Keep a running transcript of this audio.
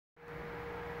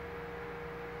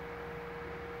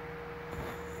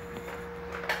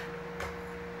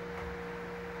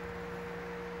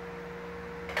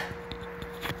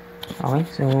Okay,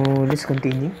 so let's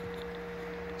continue.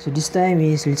 So this time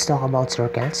let's talk about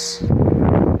circles.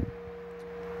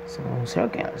 So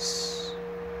circles.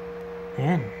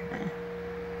 Ayan.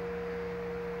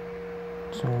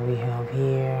 So we have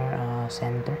here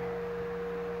center.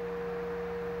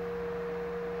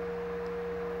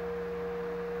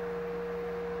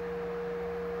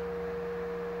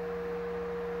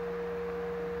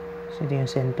 So ito yung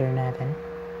center natin.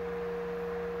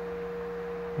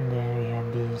 And then we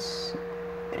have this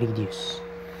radius.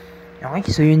 Okay,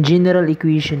 so yung general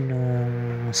equation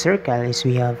ng circle is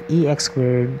we have ex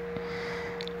squared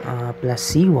plus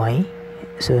cy.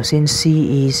 So since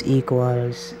c is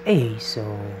equals a, so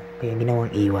kaya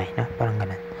ginawang ay, no? Parang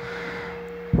ganun.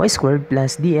 Y squared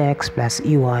plus dx plus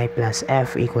ey plus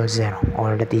f equals 0.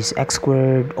 Or that is x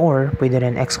squared, or pwede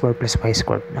rin x squared plus y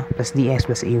squared, no? Plus dx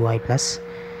plus ey plus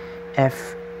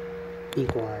f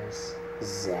equals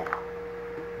 0.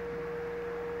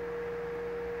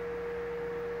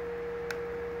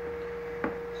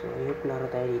 So, yung klaro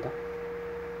tayo dito.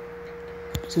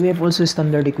 So, we have also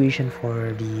standard equation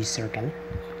for the circle.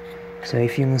 So,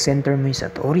 if yung center mo is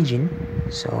at origin,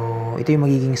 so, ito yung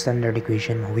magiging standard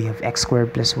equation mo. We have x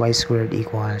squared plus y squared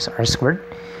equals r squared.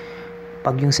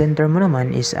 Pag yung center mo naman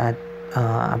is at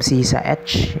abscissa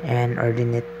h and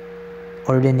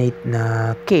ordinate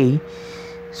na k,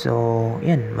 so,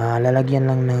 yan, malalagyan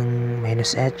lang ng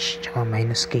minus h tsaka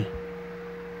minus k.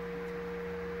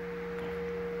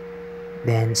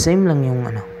 Then, same lang yung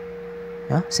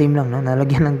same lang, no?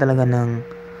 Nalagyan lang talaga ng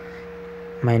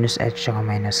minus h tsaka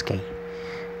minus k.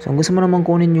 So, kung gusto mo naman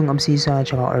kunin yung abscissa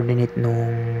tsaka ordinate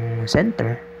nung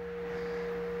center,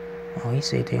 okay,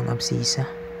 so ito yung abscissa.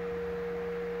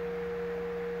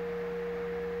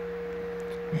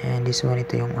 And this one,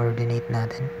 ito yung ordinate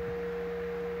natin.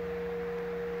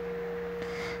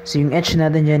 So, yung h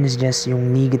natin dyan is just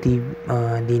yung negative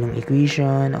d ng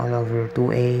equation all over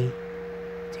 2a.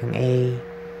 Ito yung a.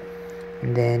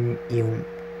 And then, yung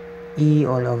e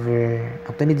all over,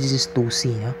 actually this is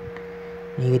 2c, no?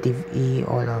 Negative e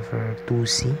all over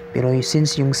 2c. Pero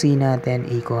since yung c natin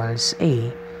equals a,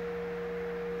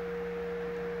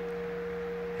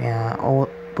 kaya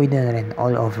pwede na rin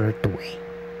all over 2a.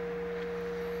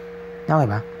 Okay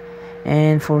ba?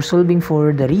 And for solving for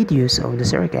the radius of the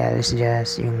circle is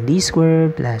just yung d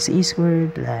squared plus e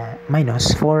squared plus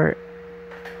minus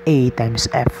 4a times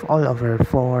f all over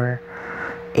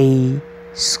 4a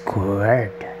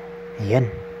squared.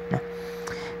 Ayan. No?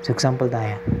 So, example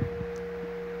tayo.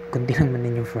 Kunti lang man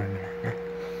din yung formula. No?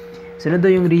 So, ano daw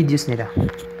yung radius nila?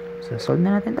 So, solve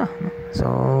na natin to. No? So,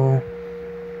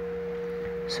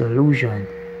 solution.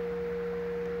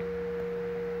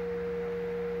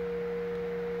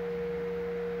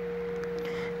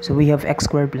 So, we have x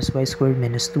squared plus y squared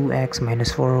minus 2x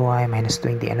minus 4y minus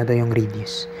 20. Ano daw yung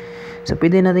radius? So,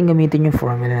 pwede natin gamitin yung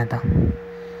formula na to.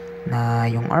 Na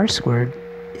yung r squared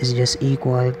is just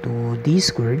equal to d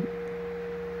squared,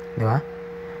 di ba?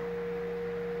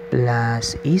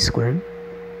 Plus e squared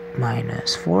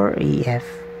minus 4af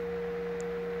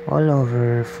all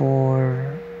over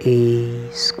 4a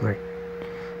squared.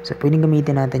 So, pwedeng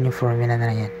gamitin natin yung formula na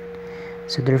yan.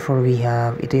 So, therefore, we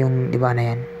have, ito yung, di ba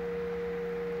na yan?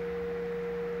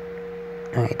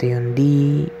 Ito yung d,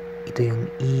 ito yung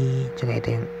e, tsaka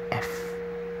ito yung f.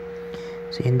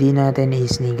 So, yung d natin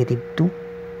is negative 2.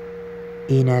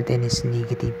 E natin is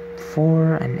negative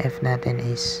 4. And f natin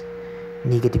is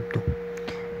negative 2.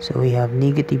 So, we have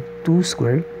negative 2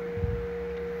 squared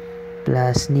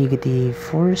plus negative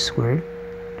 4 squared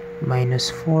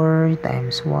minus 4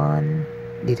 times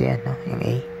 1. Dito yan, no? Yung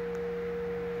a.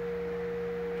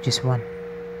 Which is 1.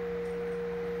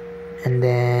 And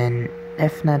then,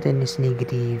 f natin is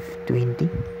negative 20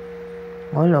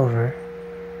 all over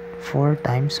 4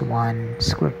 times 1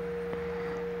 squared.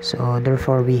 So,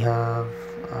 therefore, we have,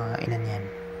 ilan yan?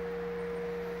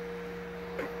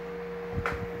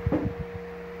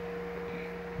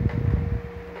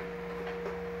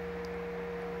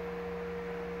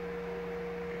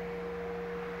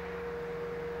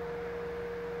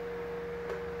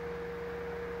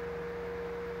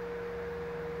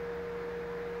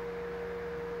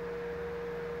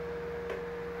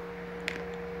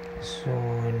 So,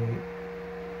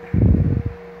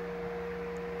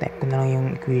 type ko na lang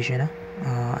yung equation,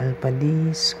 alpha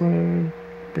d squared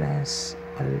plus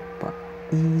alpha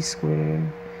e squared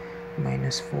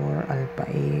minus 4 alpha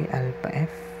a alpha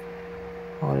f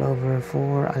all over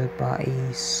 4 alpha a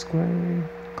squared.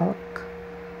 Calc.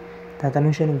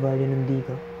 Tatanong siya ng value ng d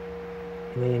ko.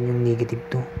 Diba yan yung negative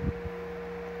 2.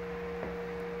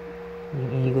 Yung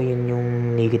e ko yan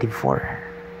yung negative 4.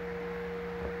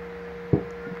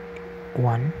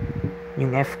 1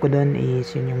 Yung f ko dun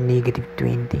is yun yung negative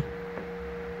 20.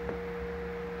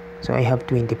 So I have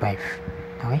 25.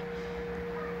 Okay?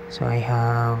 So I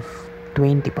have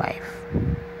 25.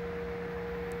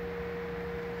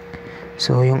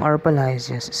 So yung r pala is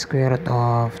just square root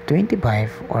of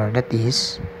 25, or that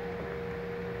is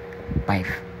 5.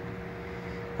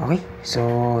 Okay?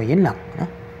 So yun lang. No?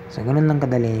 So ganun lang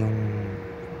kadali yung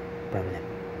problem.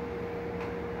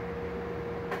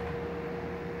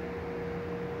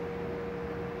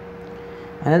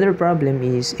 Another problem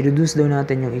is, i-reduce daw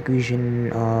natin yung equation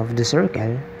of the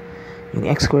circle, yung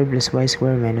x squared plus y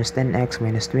squared minus 10x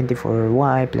minus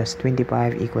 24y plus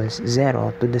 25 equals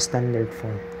 0 to the standard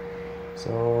form.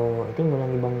 So, ito yung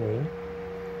walang ibang way.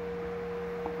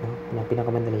 No? Na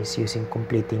pinakamadali is using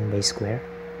completing by square.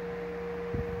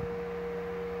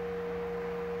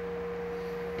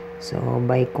 So,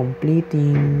 by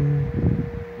completing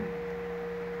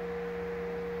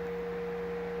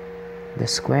the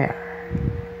square,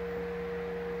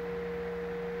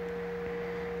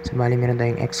 so bali meron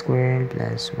tayong x squared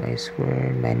plus y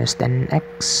squared minus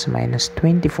 10x minus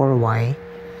 24y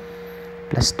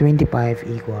plus 25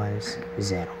 equals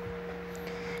 0.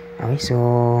 Okay, so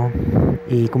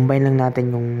i-combine lang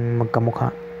natin yung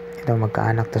magkamukha. Ito,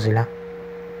 magkaanak to sila.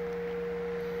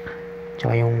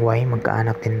 Tsaka yung y,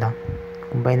 magkaanak din to.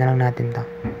 Combine na lang natin to.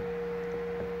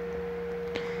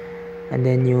 And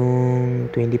then yung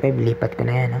 25, lipat ko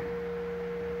na yan. No?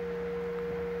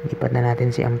 Lipat na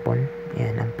natin si ampon.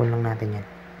 Ayan, ampon lang natin yan.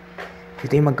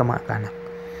 Ito yung magkamakanak.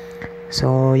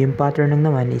 So, yung pattern lang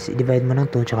naman is i-divide mo ng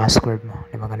 2 tsaka squared mo.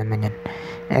 Diba ganun man yan?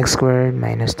 X squared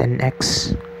minus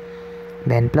 10x.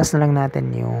 Then, plus na lang natin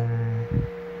yung,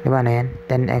 diba na yan?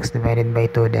 10x divided by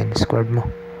 2, then squared mo.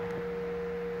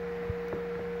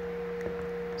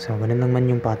 So, ganun lang man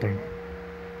yung pattern.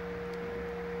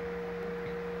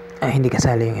 Hindi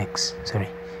kasali yung x.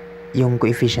 Sorry. Yung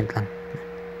coefficient lang.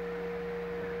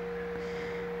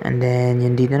 And then,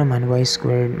 yun dito naman, y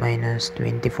squared minus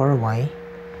 24y.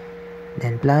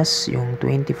 Then, plus yung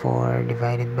 24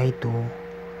 divided by 2.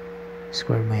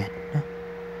 Square mo yan.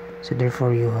 So,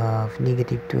 therefore, you have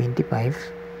negative 25.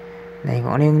 Dahil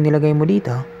kung ano yung nilagay mo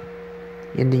dito,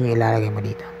 yun din yung ilalagay mo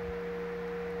dito.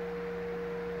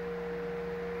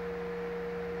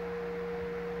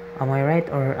 Am I right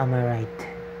or am I right?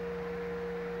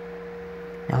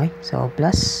 Okay, so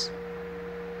plus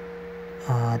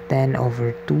 10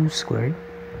 over 2 squared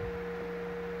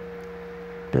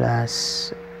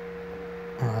plus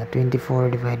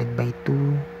 24 divided by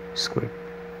 2 squared.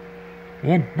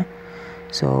 Ayan, no?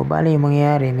 So, bali yung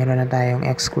mangyayari, meron na tayong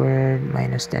x squared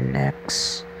minus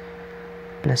 10x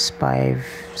plus 5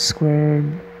 squared,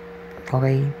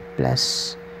 okay,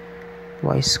 plus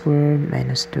y squared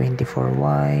minus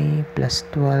 24y plus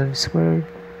 12 squared.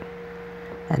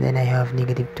 And then I have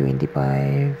negative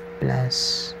 25 plus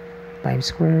 5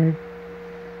 squared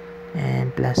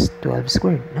and plus 12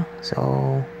 squared, no?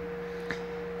 So,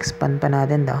 expand pa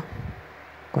natin daw.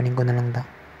 Kunin ko na lang daw.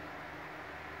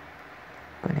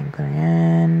 Kunin ko na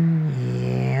yan.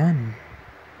 Yan.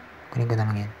 Kunin ko na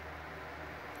lang yan.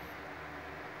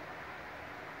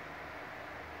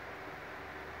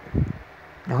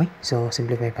 Okay, so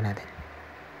simplify pa natin.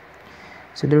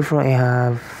 So therefore, I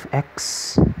have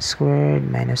x squared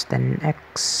minus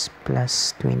 10x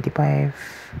plus 25.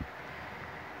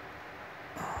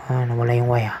 Nawala yung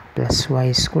y plus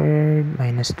y squared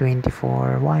minus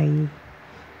 24y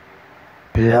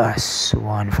plus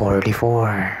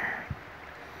 144.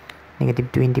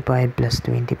 Negative 25 plus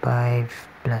 25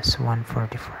 plus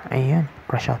 144. Ayan,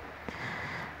 crush out.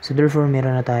 So therefore,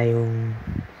 meron na tayong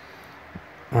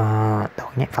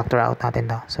factor out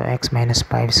natin to. So x minus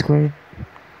 5 squared.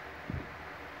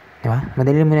 Diba?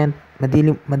 Madali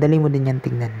mo din yan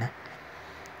tingnan na.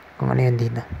 Kung ano yan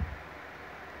dito.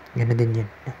 Gano'n din yun.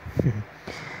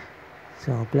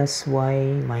 So, plus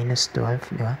y minus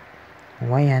 12. Diba?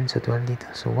 Y yan. So, 12 dito.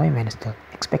 So, y minus 12.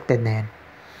 Expected na yan.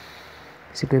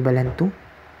 Is equivalent to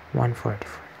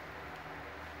 144.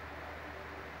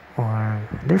 Or,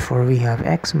 therefore, we have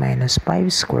x minus 5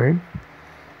 squared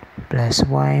plus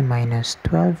y minus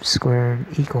 12 squared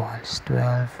equals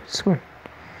 12 squared.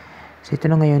 So, ito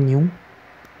na ngayon yung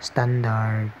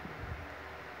standard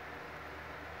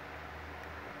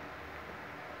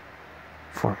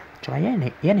form. Tsaka yan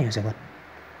na yung sagot.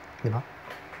 Diba?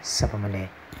 Sa pamali.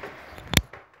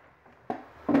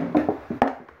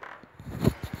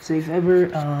 So, if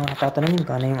ever tatanungin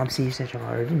ka na yung abscissa tsaka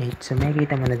ordinate, so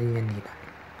makikita mo na din yan dito.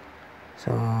 So,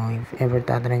 if ever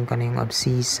tatanungin ka na yung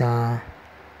abscissa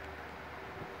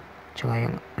tsaka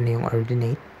yung ano yung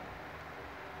ordinate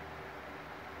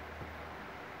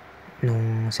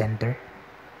nung center,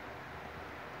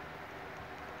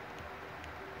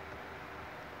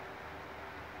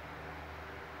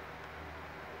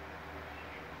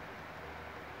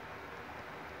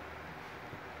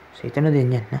 So, ito na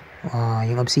din yan. No?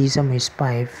 Yung abscissa mo is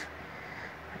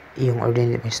 5. Yung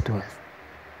ordinate mo is 12.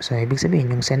 So, ibig sabihin,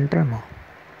 yung center mo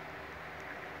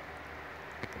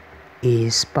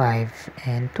is 5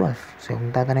 and 12. So, kung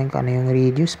tatanungin ka ano yung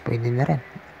radius, pwede na rin.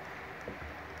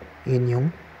 Yun yung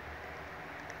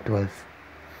 12.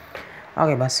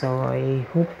 Okay ba? So, I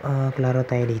hope klaro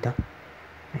tayo dito.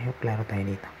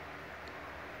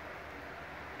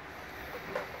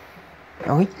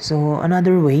 Okay, so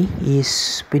another way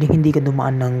is pwedeng hindi ka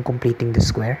dumaan ng completing the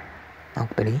square.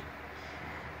 Actually.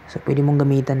 So, pwede mong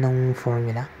gamitan ng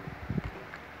formula.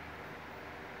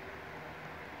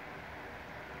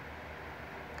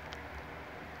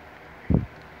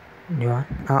 Di ba?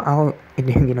 Ako, ito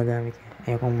yung ginagamit ko.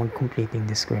 Ayokong mag-completing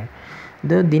the square.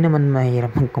 Though, di naman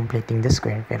mahirap mag-completing the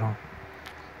square, pero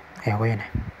ayoko yun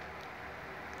eh.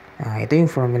 Ito yung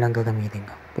formula ang gagamitin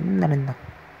ko. Pwede na rin to.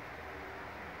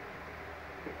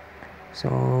 So,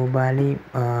 bali,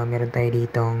 meron tayo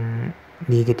ditong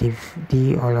negative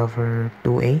d all over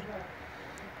 2a.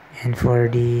 And for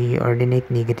the ordinate,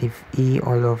 negative e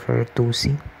all over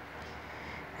 2c.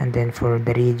 And then for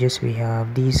the radius, we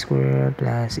have d squared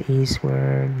plus e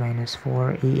squared minus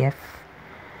 4ef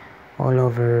all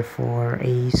over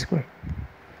 4a squared.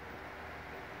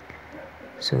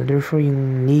 So, therefore,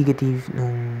 yung negative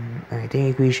nung, ito yung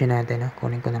equation natin,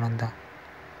 kunin ko na lang ito.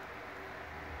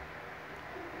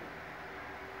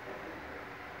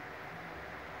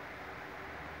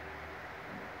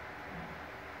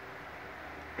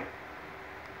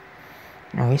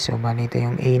 Okay, so, bali ito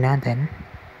yung a natin.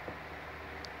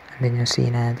 And then yung c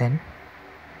natin.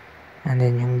 And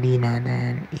then yung d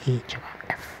natin, e, tsaka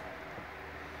f.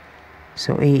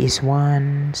 So, a is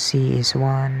 1, c is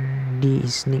 1, d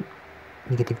is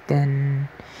negative 10,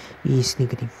 e is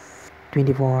negative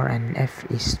 24, and f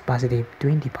is positive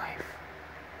 25.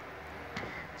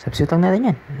 Substitute lang natin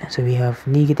yan. So, we have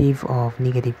negative of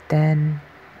negative 10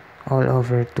 all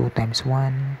over 2 times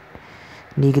 1.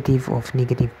 Negative of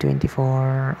negative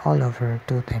 24 all over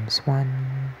 2 times 1.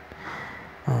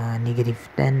 Negative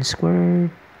 10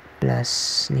 squared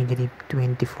plus negative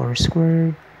 24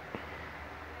 squared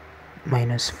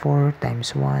minus 4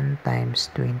 times 1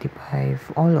 times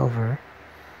 25 all over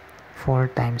 4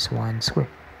 times 1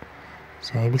 squared.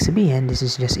 So, ibig sabihin, this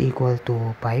is just equal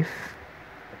to 5,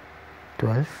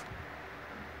 12,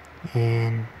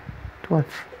 and 12.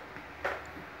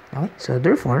 Okay, so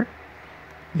therefore,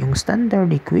 yung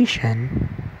standard equation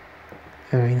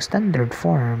or yung standard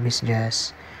form is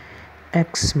just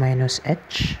x minus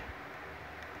h.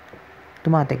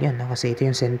 Automatic yan, kasi ito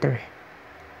yung center eh.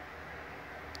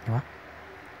 Diba?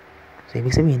 So,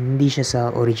 ibig sabihin, hindi siya sa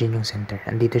origin yung center.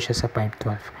 Andito siya sa 5,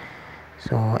 12.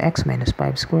 So, x minus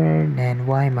 5 squared, then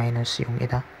y minus yung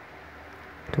ita,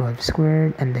 12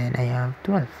 squared, and then I have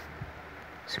 12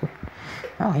 squared.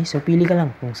 Okay, so pili ka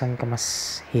lang kung saan ka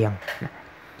mas hiyang.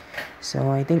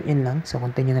 So, I think yun lang. So,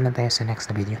 continue na lang tayo sa next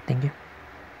na video. Thank you.